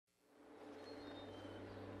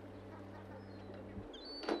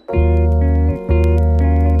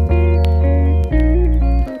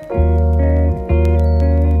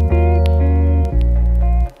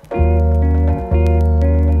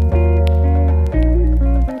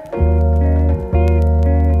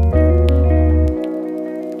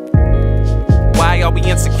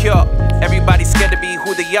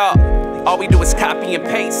y'all. All we do is copy and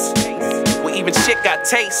paste. Well, even shit got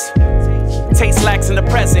taste. Taste lacks in the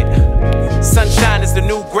present. Sunshine is the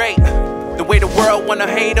new gray. The way the world wanna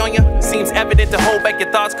hate on you seems evident to hold back your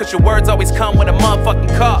thoughts, cause your words always come with a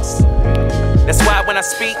motherfucking cost. That's why when I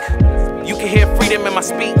speak, you can hear freedom in my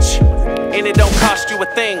speech, and it don't cost you a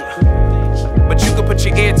thing. But you can put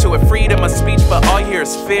your ear to it, freedom of speech, but all you hear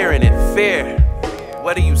is fear in it, fear.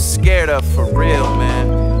 What are you scared of for real,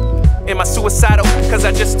 man? Am I suicidal? Cause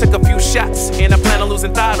I just took a few shots, and I plan on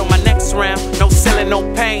losing thought on my next round. No selling, no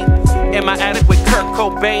pain. Am I adequate? Kurt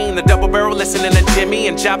Cobain, the double barrel listening to Jimmy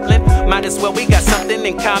and Joplin. Might as well, we got something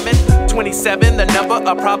in common. 27, the number,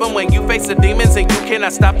 a problem when you face the demons and you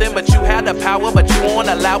cannot stop them. But you had the power, but you won't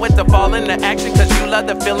allow it to fall into action, cause you love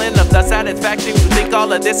the feeling of the satisfaction. You think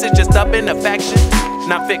all of this is just up in the faction.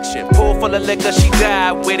 Non-fiction, pool full of liquor, she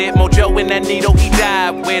died with it. Mojo in that needle, he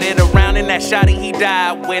died with it. Around in that shotty, he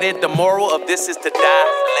died with it. The moral of this is to die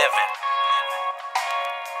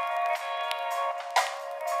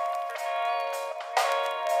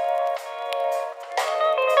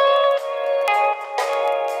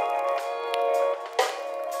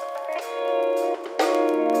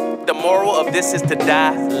living. The moral of this is to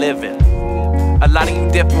die living. A lot of you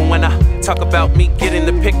different when I talk about me getting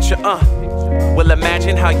the picture, Well,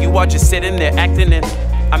 imagine how you are just sitting there acting, and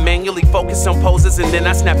I manually focus on poses and then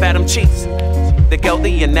I snap at them cheeks. They go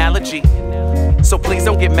the analogy, so please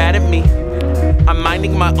don't get mad at me. I'm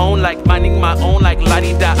minding my own like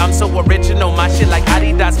la-di-da. I'm so original, my shit like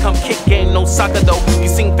Adidas. Come kick game, no soccer though. You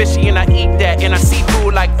sing fishy and I eat that, and I see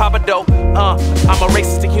food like Papa Dough. I'm a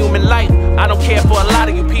racist to human life, I don't care for a lot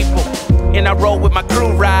of you people. And I roll with my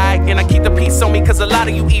crew, right? And I keep the peace on me, cause a lot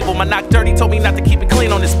of you evil. My knock dirty told me not to keep it clean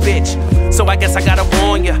on this bitch, so I guess I gotta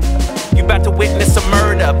warn ya. You about to witness a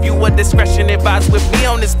murder. Viewer discretion advised with me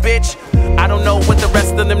on this bitch. I don't know what the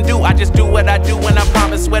rest of them do, I just do what I do, and I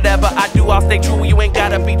promise whatever I do, I'll stay true. You ain't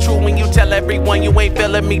gotta be true when you tell everyone you ain't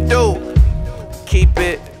feeling me through. Keep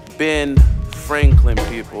it Ben Franklin,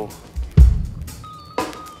 people.